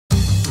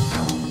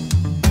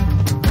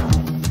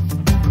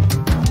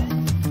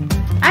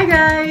Hi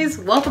guys,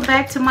 welcome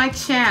back to my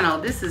channel.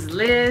 This is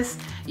Liz,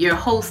 your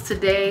host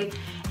today,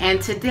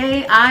 and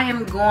today I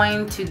am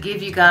going to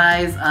give you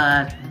guys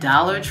a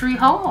Dollar Tree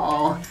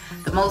haul.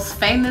 The most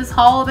famous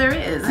haul there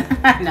is.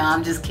 No,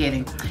 I'm just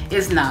kidding.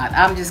 It's not.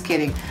 I'm just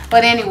kidding.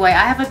 But anyway,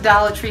 I have a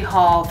Dollar Tree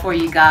haul for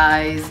you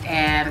guys,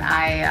 and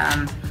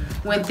I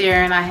went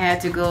there and I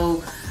had to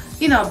go,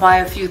 buy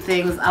a few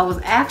things. I was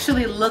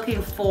actually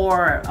looking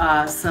for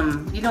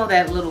some,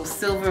 that little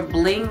silver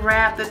bling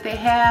wrap that they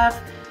have.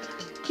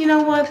 You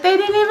know what? They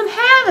didn't even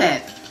have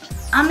it.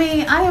 I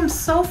mean, I am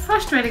so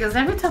frustrated because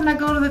every time I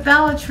go to the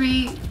Dollar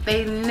Tree,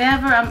 they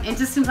never, it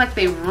just seems like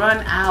they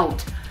run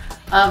out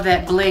of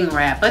that bling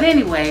wrap. But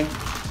anyway,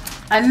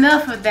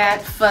 enough of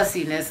that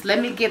fussiness. Let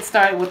me get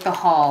started with the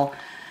haul.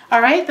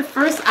 All right, the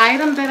first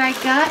item that I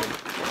got,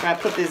 after I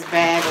put this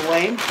bag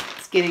away,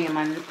 it's getting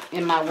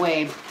in my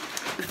way.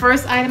 The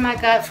first item I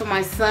got for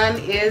my son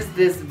is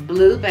this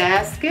blue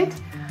basket.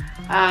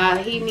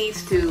 He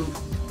needs to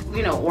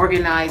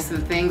organize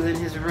some things in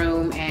his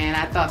room, and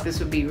I thought this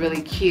would be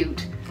really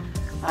cute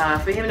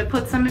for him to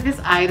put some of his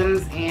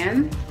items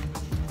in.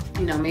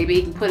 Maybe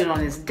he can put it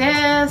on his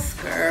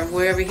desk or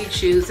wherever he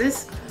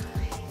chooses.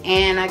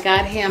 And I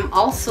got him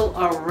also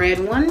a red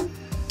one.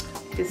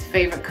 His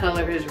favorite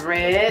color is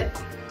red,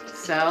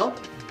 so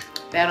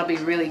that'll be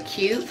really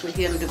cute for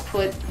him to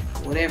put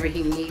whatever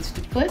he needs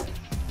to put.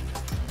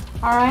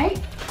 All right.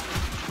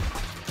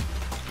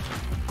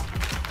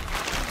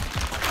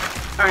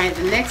 All right,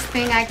 the next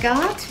thing I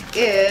got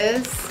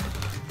is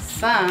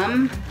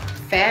some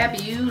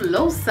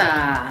Fabuloso.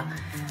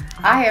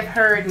 I have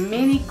heard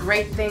many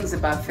great things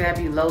about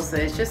Fabuloso.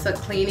 It's just a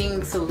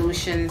cleaning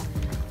solution,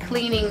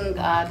 cleaning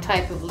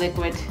type of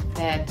liquid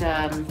that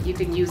you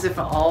can use it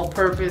for all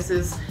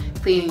purposes,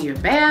 cleaning your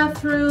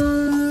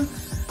bathroom,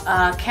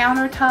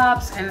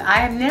 countertops, and I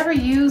have never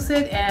used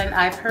it, and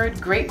I've heard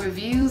great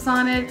reviews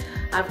on it.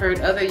 I've heard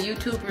other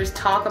YouTubers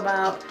talk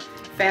about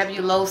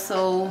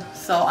Fabuloso,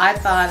 so I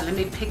thought, let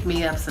me pick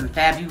me up some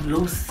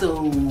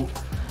Fabuloso,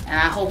 and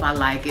I hope I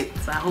like it.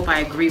 So I hope I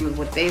agree with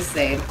what they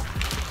say.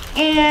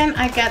 And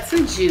I got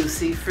some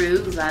juicy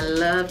fruit because I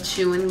love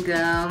chewing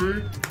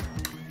gum.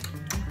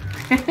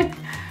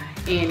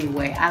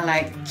 Anyway, I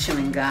like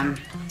chewing gum.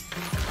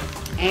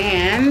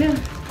 And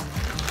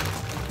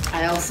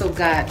I also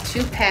got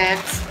 2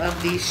 packs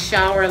of these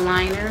shower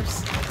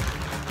liners.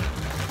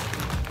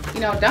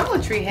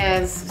 Dollar Tree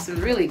has some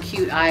really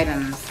cute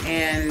items,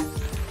 and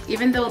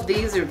even though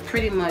these are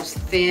pretty much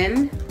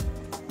thin,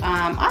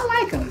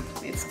 I like them.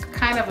 It's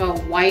kind of a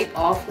white,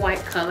 off-white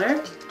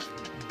color.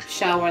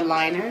 Shower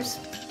liners.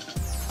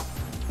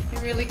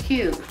 They're really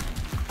cute.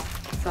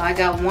 So I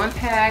got 1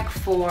 pack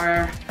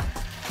for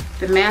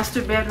the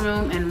master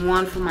bedroom and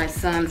 1 for my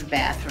son's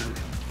bathroom.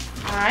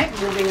 All right,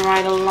 moving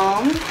right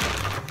along.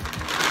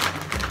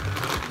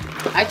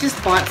 I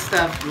just bought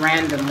stuff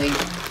randomly.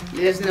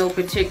 There's no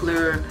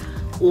particular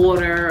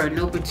order or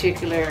no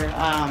particular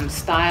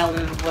style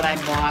in what I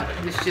bought.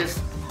 It's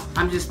just,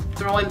 I'm just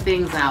throwing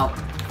things out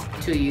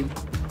to you.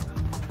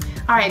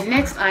 All right,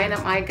 next item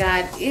I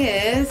got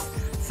is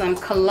some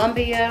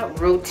Columbia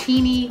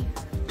Rotini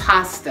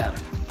pasta.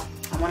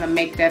 I want to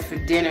make that for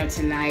dinner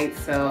tonight,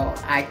 so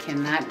I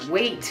cannot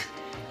wait.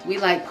 We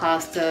like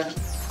pasta.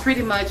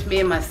 Pretty much me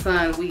and my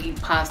son, we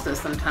eat pasta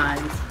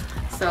sometimes.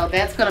 So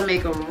that's gonna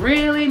make a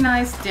really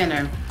nice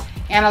dinner.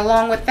 And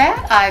along with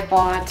that, I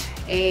bought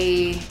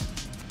a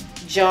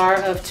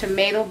jar of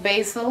tomato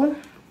basil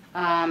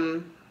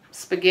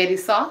spaghetti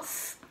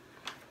sauce.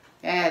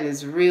 That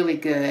is really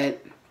good.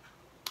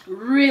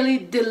 Really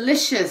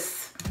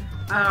delicious.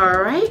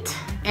 All right,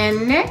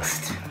 and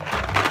next,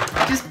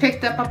 I just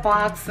picked up a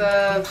box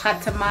of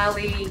hot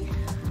tamale,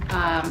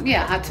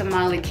 hot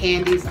tamale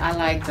candies. I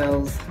like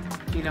those.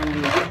 When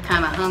you get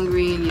kind of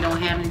hungry and you don't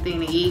have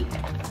anything to eat,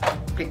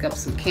 pick up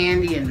some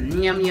candy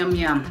and yum, yum,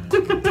 yum.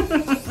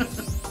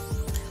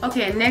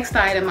 Okay, next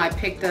item I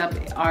picked up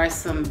are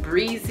some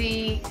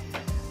breezy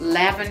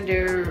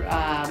lavender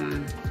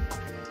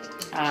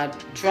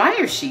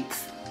dryer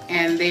sheets,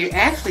 and they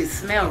actually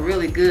smell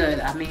really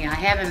good. I mean, I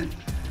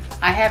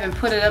haven't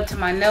put it up to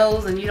my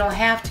nose, and you don't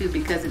have to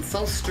because it's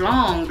so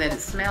strong that it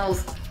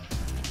smells,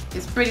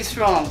 it's pretty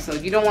strong, so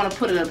you don't want to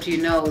put it up to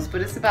your nose.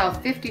 But it's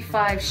about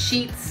 55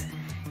 sheets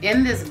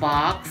in this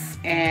box,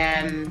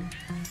 and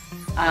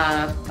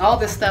all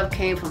this stuff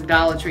came from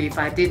Dollar Tree. If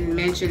I didn't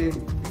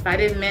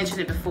mention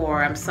it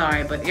before, I'm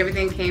sorry, but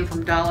everything came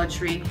from Dollar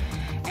Tree.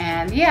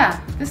 And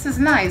yeah, this is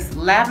nice.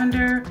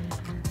 Lavender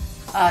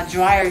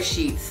dryer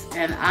sheets,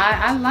 and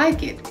I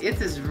like it. It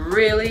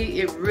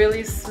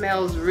really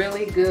smells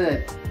really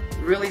good,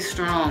 really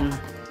strong.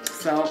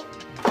 So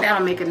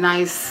that'll make a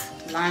nice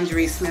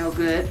laundry smell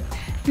good.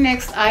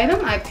 Next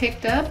item I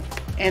picked up,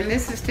 and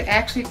this is to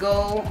actually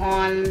go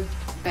on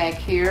back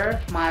here,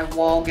 my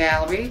wall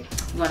gallery.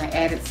 I'm gonna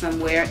add it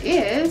somewhere,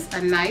 is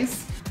a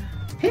nice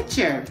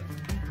picture.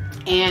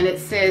 And it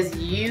says,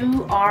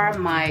 "You are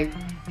my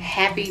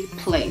happy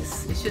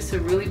place." It's just a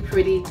really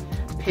pretty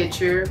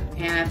picture,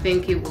 and I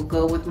think it will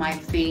go with my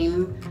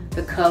theme,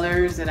 the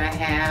colors that I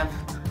have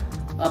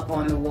up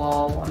on the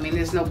wall. I mean,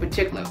 there's no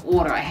particular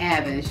order I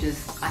have it. It's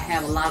just I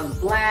have a lot of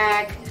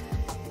black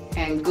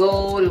and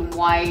gold and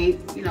white,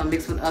 you know,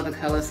 mixed with other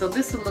colors. So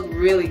this would look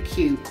really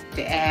cute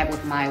to add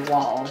with my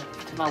wall,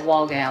 to my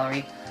wall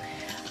gallery.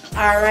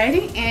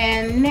 Alrighty,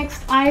 and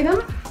next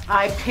item,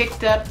 I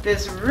picked up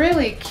this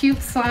really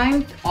cute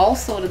sign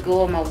also to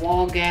go on my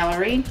wall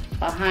gallery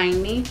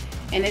behind me.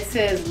 And it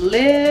says,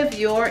 "Live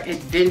your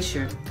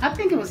adventure." I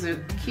think it was a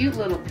cute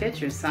little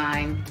picture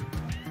sign,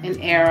 an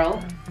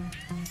arrow.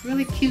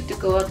 Really cute to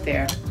go up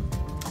there.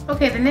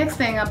 Okay, the next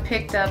thing I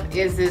picked up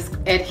is this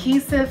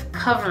adhesive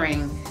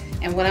covering.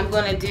 And what I'm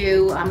going to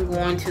do, I'm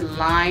going to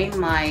line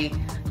my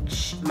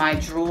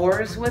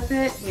drawers with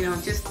it. You know,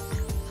 just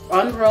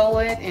unroll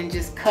it and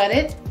just cut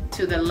it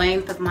to the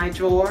length of my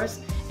drawers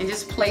and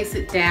just place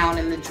it down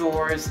in the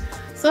drawers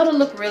so it'll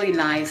look really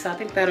nice. I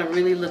think that'll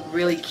really look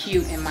really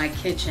cute in my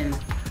kitchen.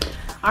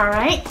 All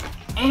right,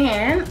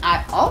 and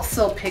I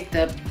also picked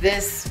up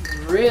this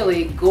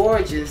really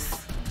gorgeous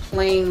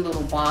plain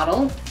little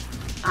bottle.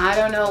 I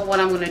don't know what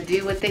I'm gonna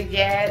do with it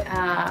yet.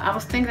 I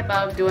was thinking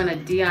about doing a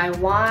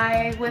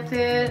DIY with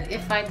it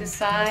if I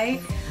decide,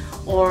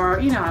 or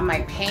you know, I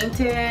might paint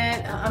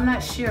it. I'm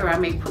not sure. I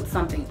may put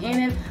something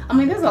in it. I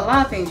mean, there's a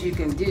lot of things you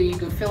can do. You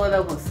can fill it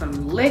up with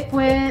some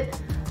liquid.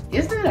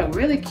 Isn't it a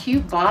really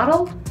cute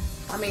bottle?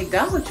 I mean,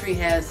 Dollar Tree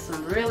has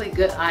some really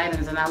good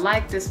items, and I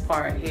like this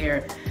part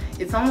here.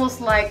 It's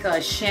almost like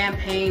a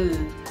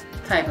champagne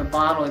type of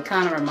bottle. It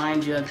kind of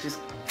reminds you of just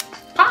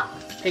pop,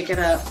 pick it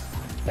up.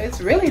 But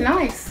it's really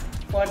nice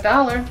for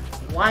 $1.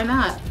 Why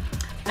not?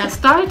 I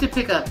started to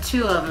pick up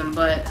 2 of them,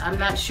 but I'm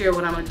not sure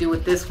what I'm gonna do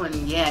with this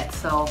one yet,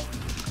 so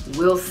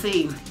we'll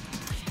see.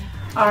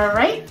 All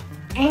right,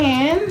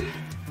 and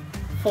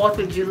 4th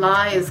of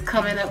July is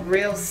coming up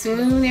real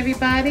soon,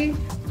 everybody.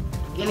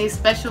 Any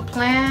special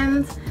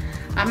plans?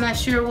 I'm not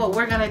sure what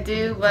we're gonna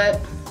do, but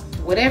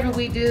whatever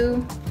we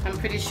do, I'm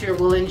pretty sure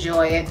we'll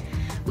enjoy it.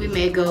 We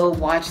may go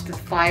watch the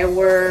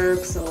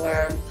fireworks,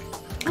 or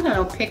I don't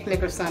know,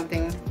 picnic or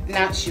something,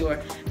 not sure.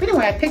 But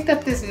anyway, I picked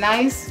up this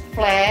nice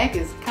flag.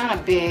 It's kind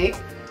of big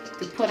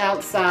to put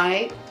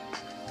outside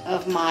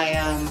of my,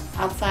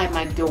 outside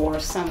my door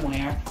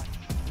somewhere.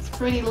 It's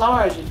pretty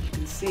large if you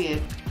can see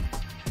it.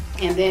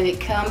 And then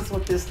it comes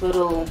with this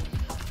little,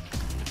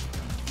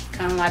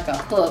 kind of like a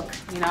hook.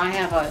 You know, I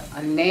have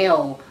a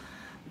nail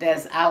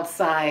that's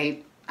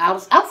outside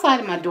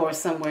of my door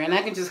somewhere, and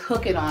I can just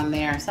hook it on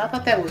there. So I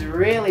thought that was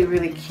really,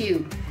 really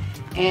cute.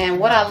 And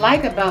what I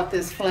like about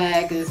this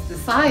flag is the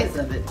size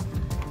of it.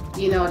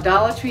 You know,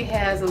 Dollar Tree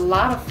has a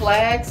lot of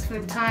flags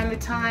from time to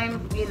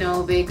time. You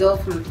know, they go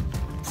from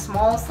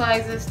small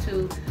sizes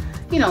to,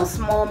 you know,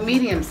 small,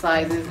 medium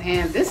sizes.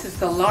 And this is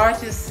the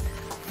largest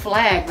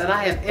flag that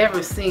I have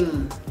ever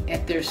seen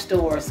at their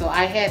store. So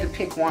I had to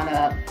pick one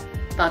up.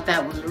 Thought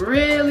that was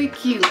really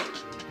cute.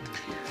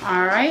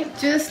 All right,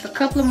 just a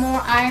couple of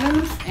more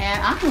items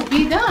and I will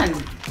be done.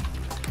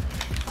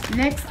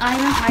 Next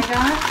item I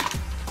got,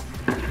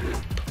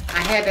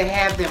 I had to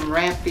have them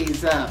wrap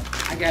these up.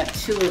 I got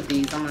 2 of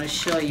these. I'm going to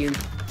show you.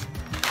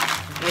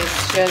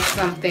 It's just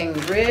something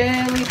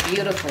really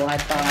beautiful, I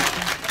thought.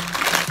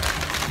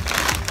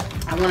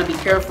 I want to be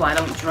careful I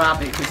don't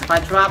drop it, because if I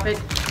drop it,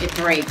 it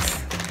breaks.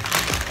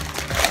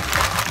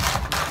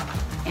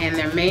 And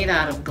they're made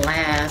out of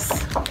glass.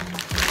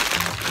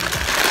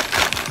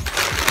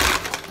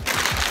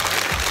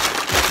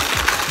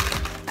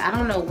 I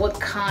don't know what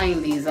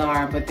kind these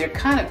are, but they're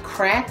kind of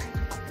cracked.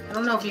 I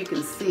don't know if you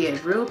can see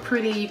it. Real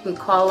pretty. You can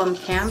call them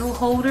candle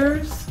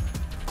holders,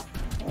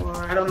 or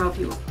I don't know if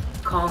you would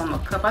call them a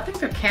cup. I think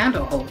they're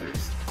candle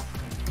holders,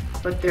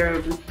 but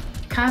they're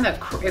kind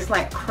of, it's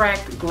like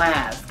cracked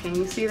glass. Can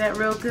you see that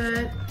real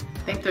good? I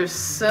think they're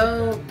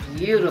so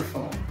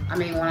beautiful. I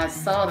mean, when I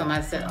saw them,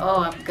 I said, oh,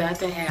 I've got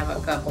to have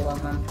a couple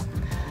of them.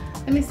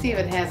 Let me see if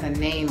it has a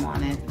name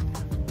on it.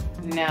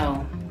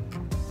 No,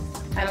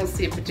 I don't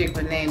see a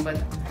particular name,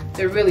 but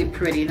they're really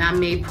pretty, and I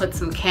may put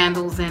some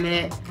candles in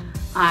it.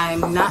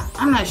 I'm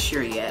not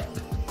sure yet,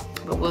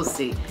 but we'll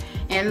see.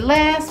 And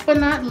last but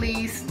not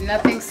least,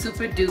 nothing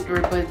super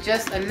duper, but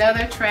just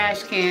another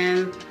trash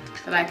can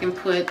that I can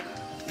put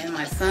in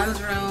my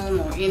son's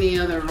room or any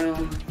other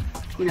room,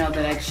 you know,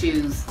 that I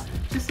choose.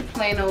 Just a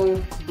plain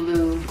old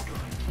blue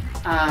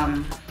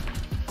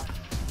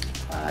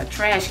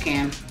trash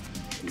can,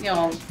 you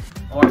know,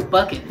 or a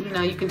bucket. You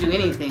know, you can do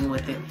anything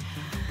with it.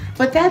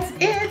 But that's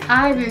it.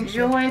 I've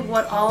enjoyed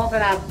all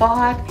that I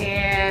bought,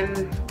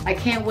 and I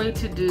can't wait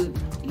to do,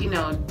 you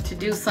know, to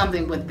do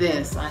something with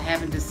this. I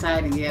haven't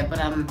decided yet, but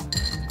I'm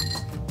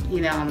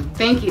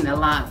thinking a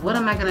lot. What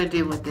am I gonna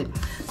do with it?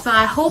 So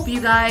I hope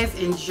you guys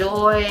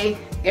enjoy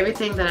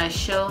everything that I've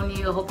shown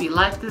you. I hope you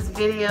like this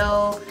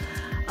video.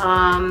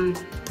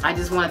 I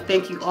just want to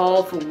thank you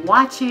all for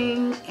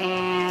watching,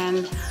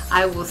 and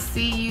I will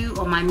see you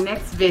on my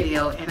next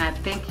video. And I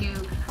thank you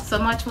so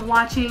much for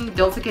watching.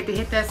 Don't forget to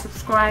hit that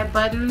subscribe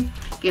button.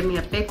 Give me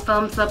a big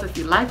thumbs up if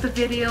you like the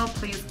video.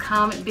 Please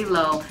comment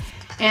below.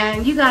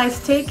 And you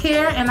guys take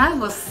care, and I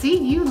will see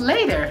you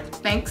later.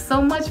 Thanks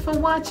so much for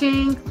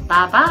watching.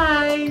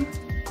 Bye-bye.